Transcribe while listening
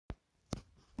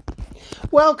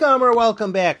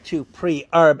Welcome back to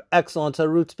Pre-Arb Excellence, a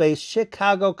roots-based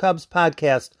Chicago Cubs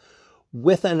podcast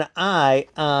with an eye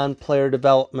on player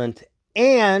development.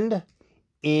 And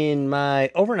in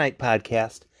my overnight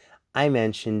podcast, I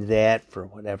mentioned that for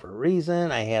whatever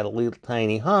reason, I had a little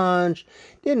tiny hunch,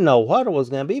 didn't know what it was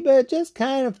going to be, but it just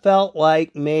kind of felt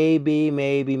like maybe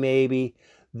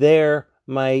there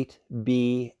might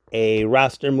be a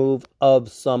roster move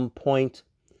of some point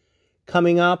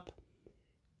coming up.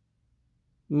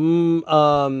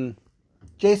 Jason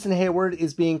Heyward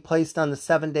is being placed on the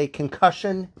 7-day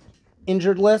concussion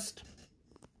injured list.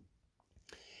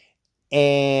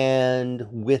 And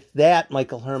with that,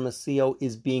 Michael Hermosillo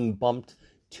is being bumped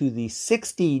to the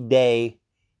 60-day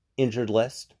injured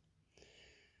list.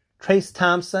 Trayce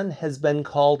Thompson has been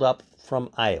called up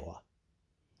from Iowa.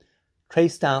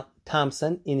 Trayce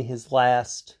Thompson in his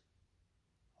last...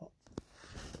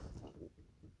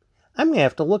 I'm going to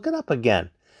have to look it up again.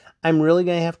 I'm really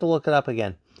going to have to look it up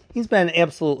again. He's been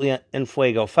absolutely en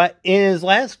fuego. In his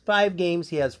last 5 games,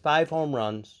 he has 5 home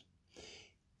runs.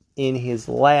 In his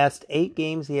last 8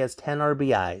 games, he has 10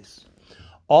 RBIs.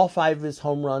 All 5 of his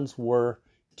home runs were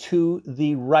to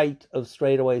the right of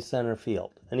straightaway center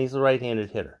field. And he's a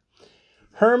right-handed hitter.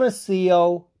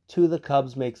 Hermosillo to the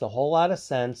Cubs makes a whole lot of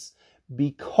sense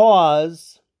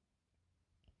because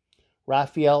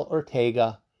Rafael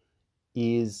Ortega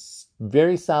is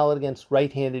very solid against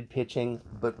right-handed pitching,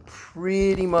 but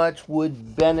pretty much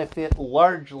would benefit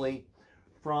largely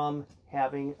from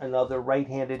having another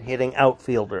right-handed hitting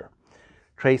outfielder.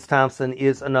 Trayce Thompson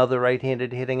is another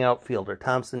right-handed hitting outfielder.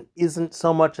 Thompson isn't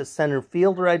so much a center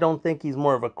fielder, I don't think. He's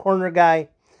more of a corner guy,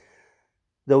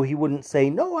 though he wouldn't say,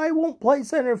 no, I won't play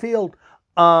center field.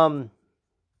 Will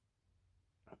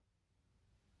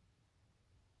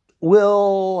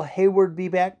Heyward be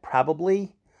back?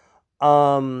 Probably.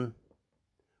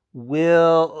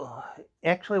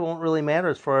 Actually won't really matter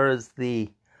as far as the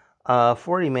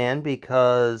 40-man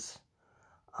because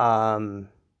Hermosillo's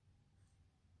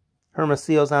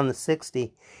on the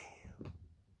 60.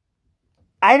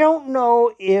 I don't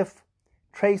know if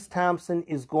Trayce Thompson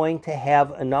is going to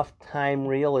have enough time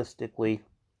realistically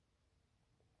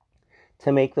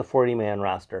to make the 40-man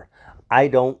roster. I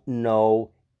don't know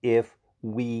if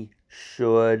we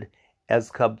should,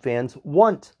 as Cub fans,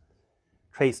 want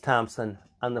Trayce Thompson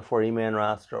on the 40-man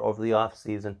roster over the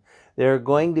offseason. There are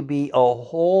going to be a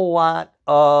whole lot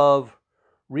of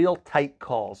really tight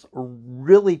calls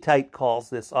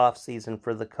this offseason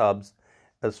for the Cubs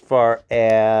as far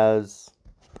as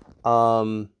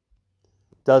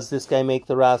does this guy make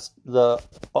the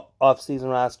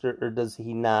offseason roster or does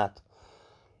he not?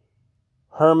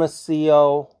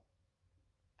 Hermosillo,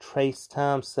 Trayce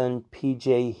Thompson,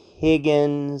 P.J.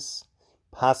 Higgins,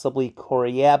 possibly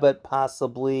Corey Abbott,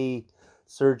 possibly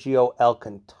Sergio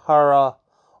Alcantara,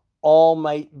 all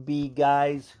might be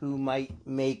guys who might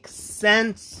make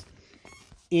sense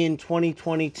in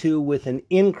 2022 with an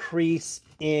increase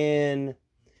in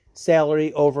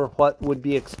salary over what would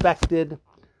be expected,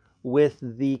 with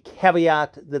the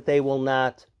caveat that they will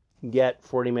not get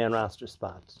 40-man roster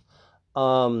spots.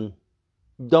 Don't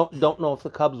know if the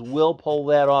Cubs will pull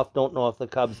that off. Don't know if the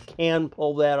Cubs can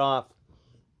pull that off.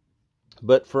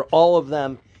 But for all of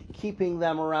them, keeping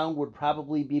them around would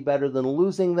probably be better than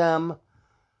losing them.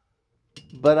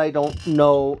 But I don't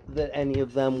know that any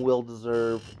of them will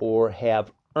deserve or have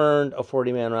earned a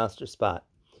 40-man roster spot.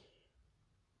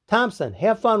 Thompson,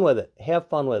 have fun with it.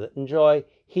 Enjoy.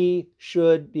 He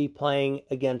should be playing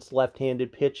against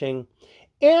left-handed pitching.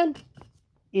 And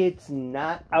it's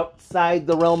not outside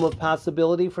the realm of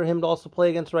possibility for him to also play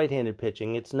against right-handed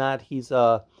pitching. It's not he's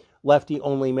a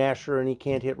lefty-only masher and he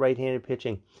can't hit right-handed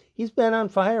pitching. He's been on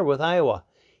fire with Iowa.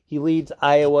 He leads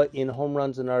Iowa in home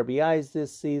runs and RBIs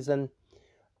this season.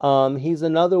 He's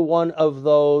another one of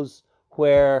those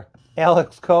where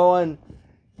Alex Cohen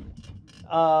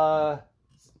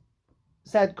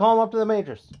said, call him up to the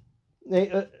majors.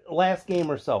 Last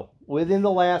game or so. Within the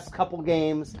last couple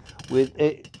games,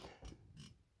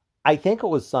 I think it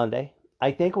was Sunday.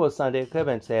 It could have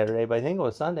been Saturday, but I think it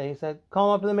was Sunday. He said, call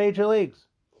him up to the major leagues.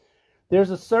 There's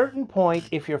a certain point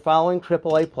if you're following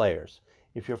AAA players.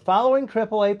 If you're following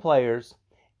AAA players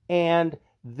and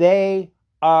they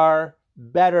are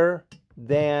better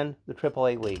than the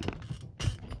AAA league,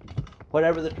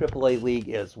 whatever the AAA league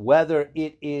is, whether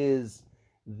it is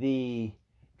the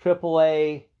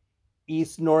AAA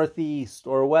East-Northeast,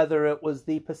 or whether it was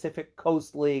the Pacific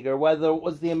Coast League, or whether it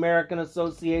was the American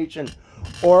Association,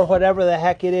 or whatever the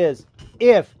heck it is,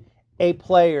 if a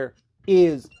player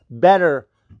is better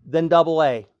than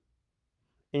AA,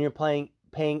 and you're paying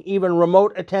even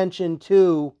remote attention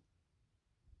to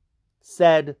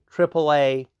said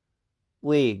AAA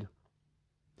league.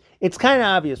 It's kind of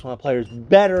obvious when a player is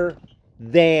better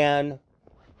than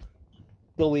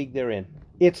the league they're in.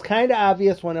 It's kind of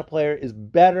obvious when a player is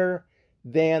better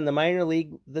than the minor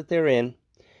league that they're in.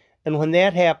 And when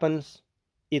that happens,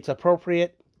 it's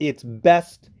appropriate, it's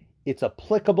best, it's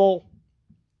applicable.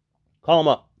 Call him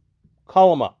up.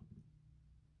 Call him up.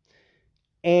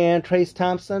 And Trayce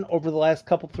Thompson, over the last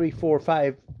couple, 3, 4,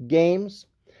 5 games,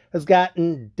 has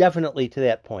gotten definitely to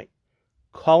that point.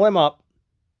 Call him up.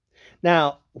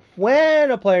 Now,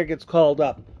 when a player gets called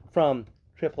up from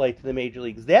AAA to the major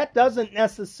leagues, that doesn't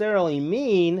necessarily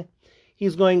mean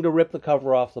he's going to rip the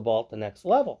cover off the ball at the next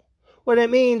level. What it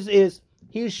means is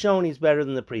he's shown he's better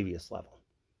than the previous level.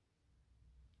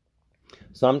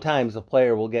 Sometimes a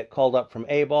player will get called up from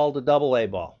A ball to AA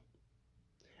ball,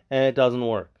 and it doesn't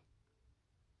work.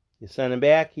 You send him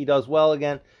back, he does well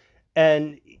again,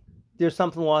 and there's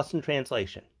something lost in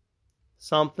translation.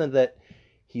 Something that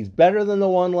he's better than the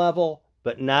one level,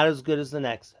 but not as good as the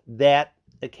next. That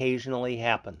occasionally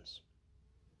happens.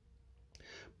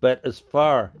 But as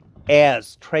far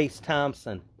as Trayce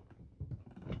Thompson,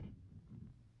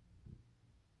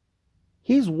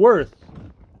 he's worth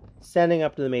sending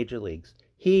up to the major leagues.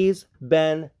 He's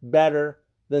been better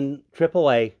than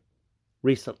AAA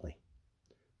recently.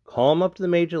 Call him up to the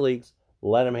major leagues.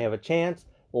 Let him have a chance.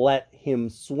 Let him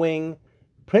swing,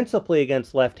 principally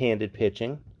against left-handed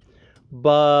pitching,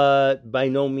 but by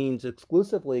no means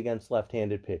exclusively against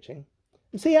left-handed pitching.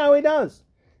 And see how he does.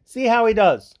 See how he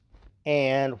does.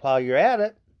 And while you're at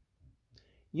it,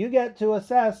 you get to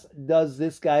assess, does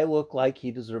this guy look like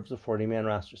he deserves a 40-man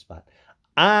roster spot?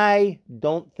 I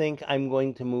don't think I'm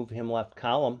going to move him left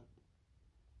column.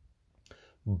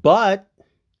 But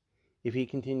if he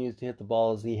continues to hit the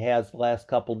ball as he has the last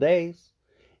couple days,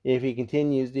 if he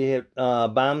continues to hit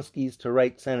bomb skis to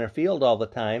right center field all the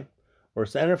time, or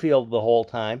center field the whole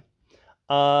time,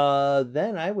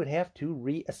 then I would have to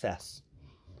reassess.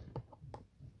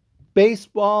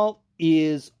 Baseball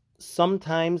is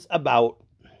sometimes about,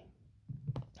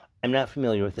 I'm not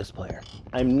familiar with this player.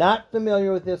 I'm not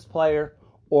familiar with this player,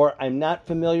 or I'm not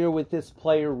familiar with this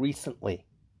player recently.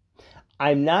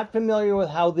 I'm not familiar with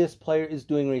how this player is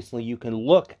doing recently. You can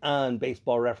look on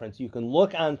Baseball Reference. You can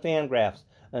look on Fangraphs.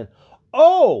 And,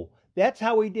 oh, that's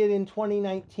how he did in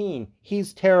 2019.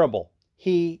 He's terrible.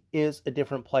 He is a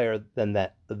different player than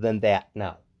that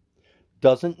now.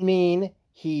 Doesn't mean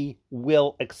he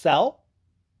will excel,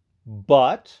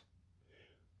 but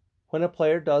when a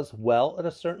player does well at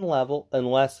a certain level,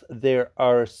 unless there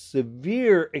are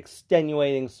severe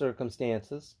extenuating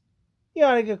circumstances, you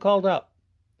ought to get called up.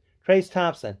 Trayce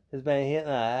Thompson has been hitting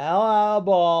a hell of a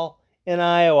ball in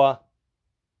Iowa.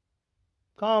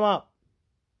 Call him up.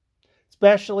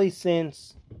 Especially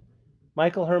since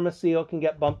Michael Hermosillo can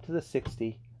get bumped to the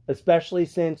 60. Especially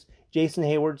since Jason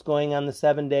Hayward's going on the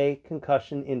 7-day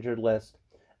concussion injured list.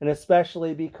 And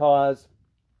especially because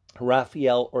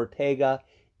Rafael Ortega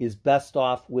is best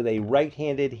off with a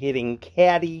right-handed hitting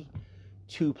caddy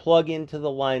to plug into the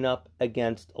lineup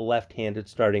against a left-handed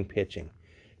starting pitching.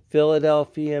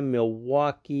 Philadelphia,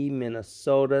 Milwaukee,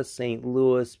 Minnesota, St.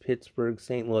 Louis, Pittsburgh,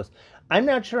 St. Louis. I'm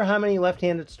not sure how many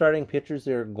left-handed starting pitchers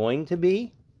there are going to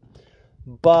be,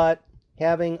 but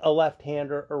having a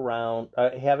left-hander around,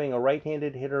 having a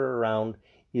right-handed hitter around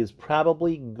is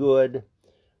probably good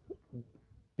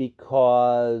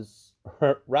because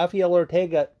Rafael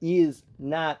Ortega is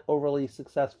not overly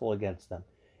successful against them.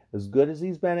 As good as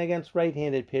he's been against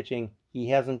right-handed pitching, he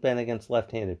hasn't been against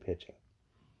left-handed pitching.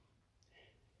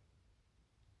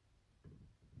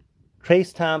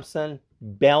 Trayce Thompson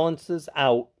balances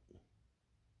out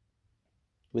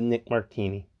with Nick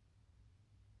Martini.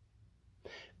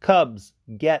 Cubs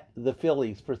get the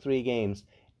Phillies for 3 games.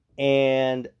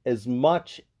 And as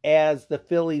much as the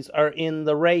Phillies are in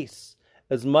the race,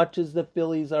 as much as the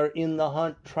Phillies are in the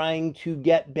hunt trying to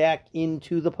get back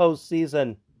into the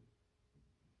postseason,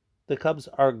 the Cubs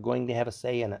are going to have a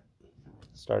say in it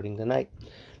starting tonight.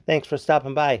 Thanks for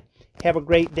stopping by. Have a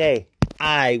great day.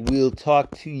 I will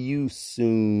talk to you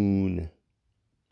soon.